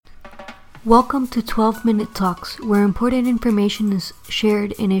Welcome to 12-Minute Talks, where important information is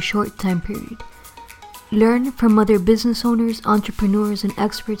shared in a short time period. Learn from other business owners, entrepreneurs, and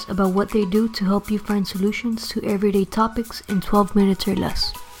experts about what they do to help you find solutions to everyday topics in 12 minutes or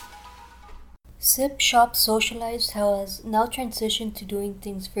less. Sip Shop Socialize has now transitioned to doing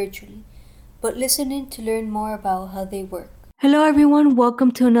things virtually, but listen in to learn more about how they work. Hello, everyone.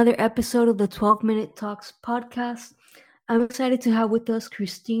 Welcome to another episode of the 12-Minute Talks podcast. I'm excited to have with us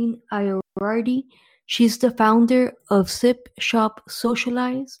Christine Iorardi. She's the founder of Sip Shop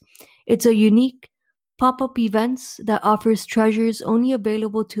Socialize. It's a unique pop-up events that offers treasures only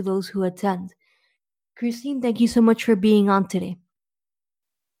available to those who attend. Christine, thank you so much for being on today.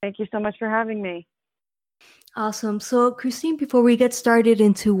 Thank you so much for having me. Awesome. So, Christine, before we get started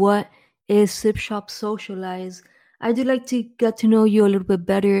into what is Sip Shop Socialize, I'd like to get to know you a little bit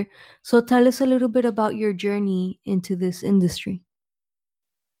better. So, tell us a little bit about your journey into this industry.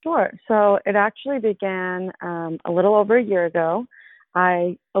 Sure. So it actually began a little over a year ago.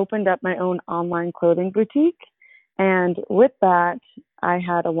 I opened up my own online clothing boutique. And with that, I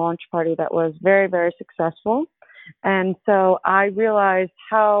had a launch party that was very, very successful. And so I realized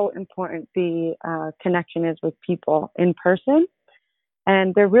how important the connection is with people in person.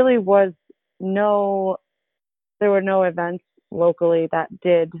 And there really was there were no events locally that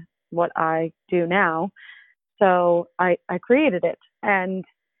did what I do now. So I created it. And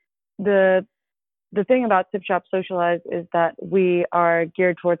the thing about Sip Shop Socialize is that we are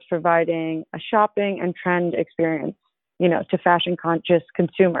geared towards providing a shopping and trend experience, to fashion conscious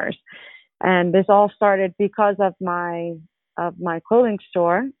consumers. And this all started because of my clothing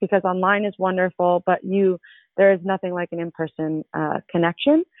store, because online is wonderful, but there is nothing like an in-person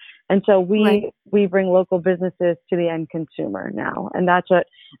connection. And so we bring local businesses to the end consumer now. And that's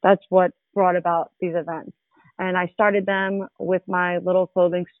what brought about these events. And I started them with my little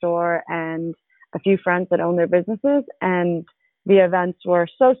clothing store and a few friends that own their businesses. And the events were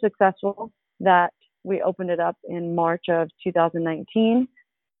so successful that we opened it up in March of 2019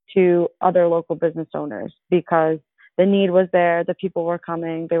 to other local business owners because the need was there. The people were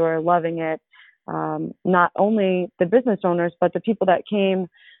coming. They were loving it. Not only the business owners, but the people that came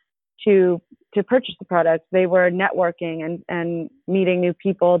to purchase the products. They were networking and meeting new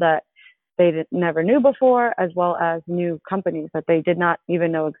people that they never knew before, as well as new companies that they did not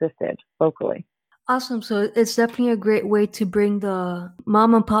even know existed locally. Awesome. So it's definitely a great way to bring the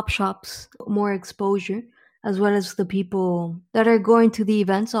mom and pop shops more exposure, as well as the people that are going to the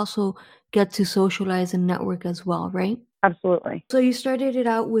events also get to socialize and network as well, right? Absolutely. So you started it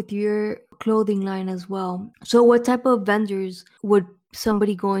out with your clothing line as well. So what type of vendors would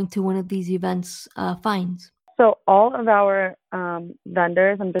somebody going to one of these events find? So all of our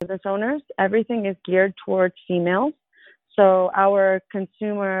vendors and business owners, everything is geared towards females. So our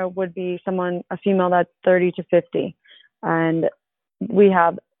consumer would be a female that's 30 to 50. And we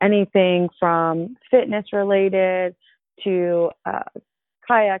have anything from fitness related to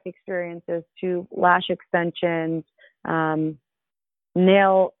kayak experiences to lash extensions,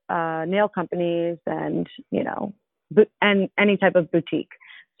 nail companies, and and any type of boutique.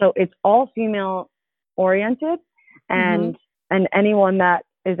 So it's all female oriented, and anyone that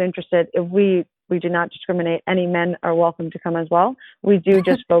is interested, if we do not discriminate. Any men are welcome to come as well. We do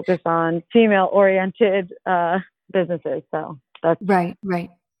just focus on female oriented businesses. So that's right.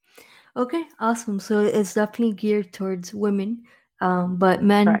 Okay, awesome. So it's definitely geared towards women. But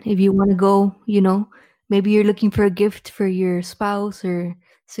men, correct. if you want to go, maybe you're looking for a gift for your spouse or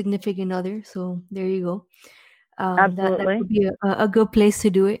significant other. So there you go. That Absolutely. would be a good place to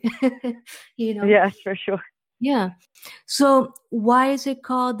do it. Yes, for sure. Yeah. So why is it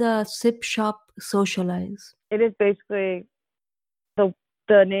called the Sip Shop Socialize? It is basically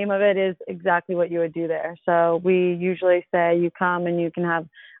the name of it is exactly what you would do there. So we usually say you come and you can have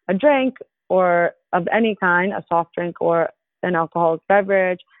a drink or of any kind, a soft drink or an alcoholic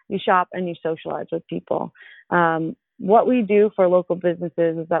beverage. You shop and you socialize with people. What we do for local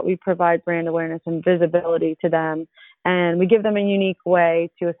businesses is that we provide brand awareness and visibility to them, and we give them a unique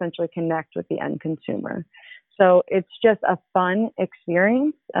way to essentially connect with the end consumer. So it's just a fun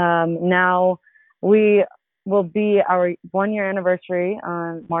experience. Now we will be our 1-year anniversary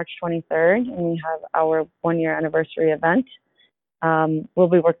on March 23rd, and we have our 1-year anniversary event. We'll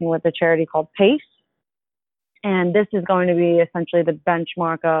be working with a charity called PACE, and this is going to be essentially the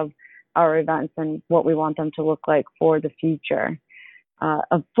benchmark of our events and what we want them to look like for the future.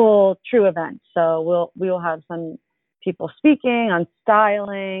 A full, true event. So we will have some people speaking on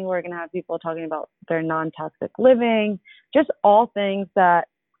styling. We're going to have people talking about their non-toxic living, just all things that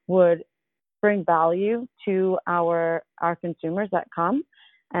would bring value to our consumers that come.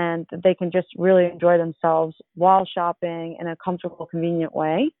 and they can just really enjoy themselves while shopping in a comfortable, convenient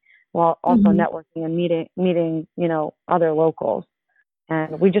way, while also networking and meeting, other locals.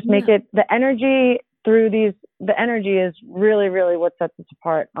 And we just make it, the energy is really, really what sets us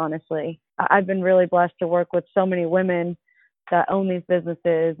apart, honestly. I've been really blessed to work with so many women that own these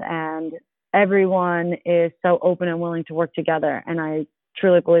businesses, and everyone is so open and willing to work together. And I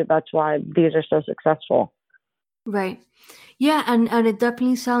truly believe that's why these are so successful. Right. Yeah, and it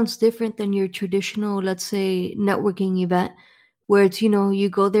definitely sounds different than your traditional, let's say, networking event, where it's, you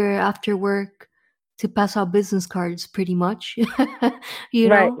go there after work to pass out business cards, pretty much.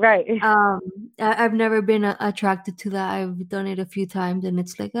 Right. I've never been attracted to that. I've done it a few times, and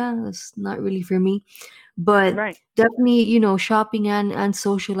it's like, that's not really for me. But definitely, shopping and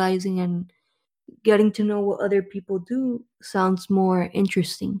socializing and getting to know what other people do sounds more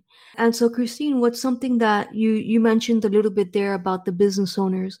interesting. And so, Christine, what's something that you mentioned a little bit there about the business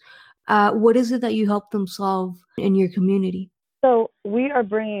owners? What is it that you help them solve in your community? So we are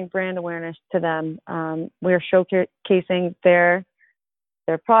bringing brand awareness to them. We're showcasing their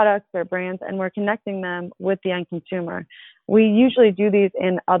products, their brands, and we're connecting them with the end consumer. We usually do these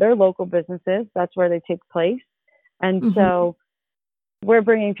in other local businesses. That's where they take place. And so we're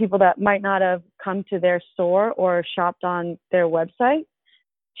bringing people that might not have come to their store or shopped on their website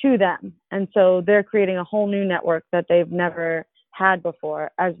to them. And so they're creating a whole new network that they've never had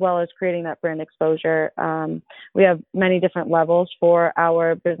before, as well as creating that brand exposure. We have many different levels for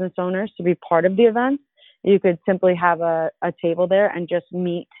our business owners to be part of the event. You could simply have a table there and just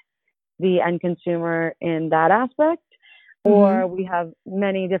meet the end consumer in that aspect. Or we have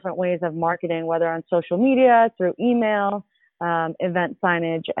many different ways of marketing, whether on social media, through email, event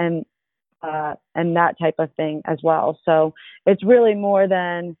signage, and that type of thing as well. So it's really more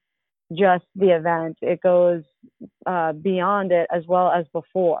than just the event. It goes beyond it as well as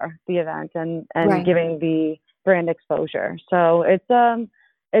before the event, and giving the brand exposure. So it's an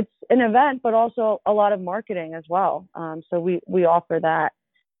event, but also a lot of marketing as well. So we offer that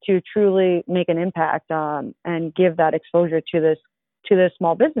to truly make an impact and give that exposure to the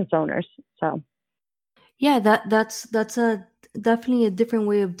small business owners. So yeah, that's definitely a different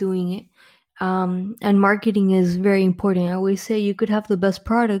way of doing it. And marketing is very important. I always say you could have the best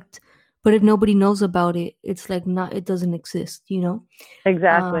product, but if nobody knows about it, it's like it doesn't exist,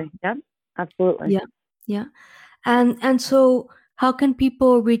 Exactly. Yeah, absolutely. Yeah. And so how can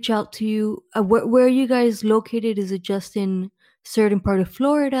people reach out to you? Where are you guys located? Is it just in certain part of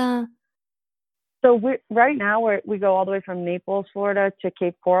Florida? So right now we go all the way from Naples, Florida to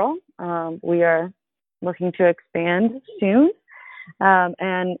Cape Coral. We are looking to expand soon.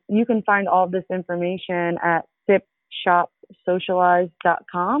 And you can find all of this information at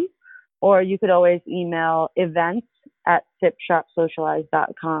sipshopsocialize.com, or you could always email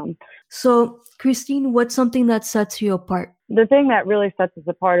events@sipshopsocialize.com. So, Christine, what's something that sets you apart? The thing that really sets us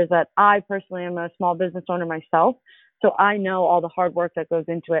apart is that I personally am a small business owner myself. So I know all the hard work that goes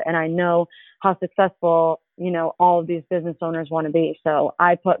into it, and I know how successful, all of these business owners want to be. So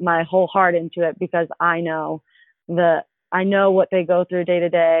I put my whole heart into it because I know what they go through day to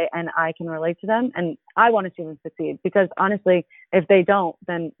day, and I can relate to them, and I want to see them succeed, because honestly, if they don't,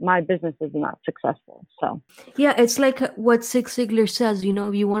 then my business is not successful. So yeah, it's like what Zig Ziglar says,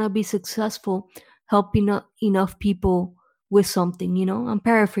 if you want to be successful, help enough people with something, I'm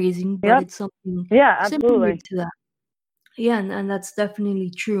paraphrasing, but it's something similar to that. Yeah, and that's definitely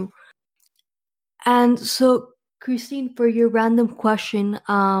true. And so, Christine, for your random question,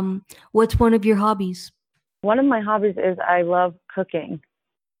 what's one of your hobbies? One of my hobbies is I love cooking.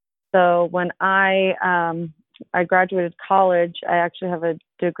 So when I graduated college, I actually have a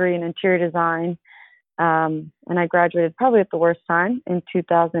degree in interior design, and I graduated probably at the worst time in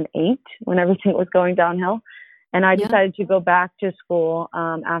 2008 when everything was going downhill. And I decided to go back to school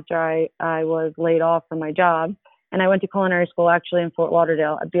after I was laid off from my job. And I went to culinary school actually in Fort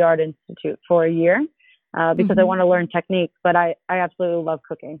Lauderdale at the Art Institute for a year because I want to learn technique. But I absolutely love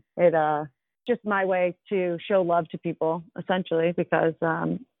cooking. It's just my way to show love to people, essentially, because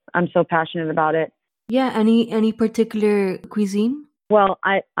I'm so passionate about it. Yeah. Any particular cuisine? Well,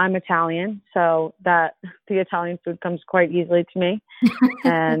 I'm Italian, so that the Italian food comes quite easily to me.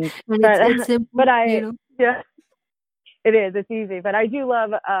 And it's simple, but yeah. It is. It's easy. But I do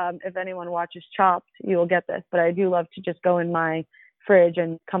love, if anyone watches Chopped, you will get this. But I do love to just go in my fridge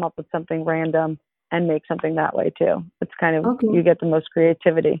and come up with something random and make something that way too. It's kind of, you get the most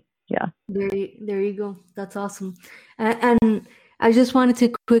creativity. Yeah. There you go. That's awesome. And I just wanted to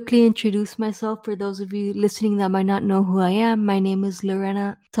quickly introduce myself for those of you listening that might not know who I am. My name is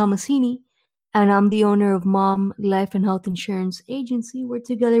Lorena Tomasini, and I'm the owner of Mom Life and Health Insurance Agency, where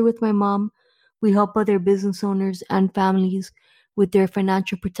together with my mom, we help other business owners and families with their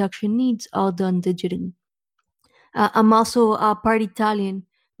financial protection needs, all done digitally. I'm also part Italian.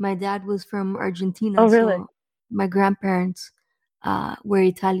 My dad was from Argentina, Oh, really? so my grandparents were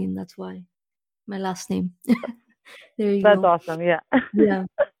Italian. That's why my last name. There you That's go. awesome. Yeah. Yeah.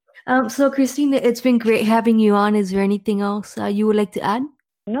 So, Christina, it's been great having you on. Is there anything else you would like to add?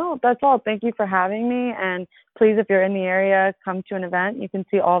 No, that's all. Thank you for having me. And please, if you're in the area, come to an event. You can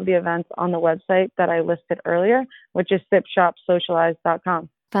see all of the events on the website that I listed earlier, which is sipshopsocialize.com.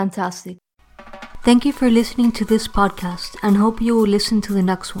 Fantastic. Thank you for listening to this podcast and hope you will listen to the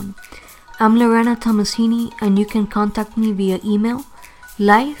next one. I'm Lorena Tomasini, and you can contact me via email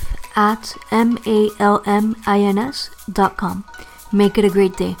life@malmins.com. Make it a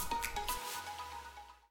great day.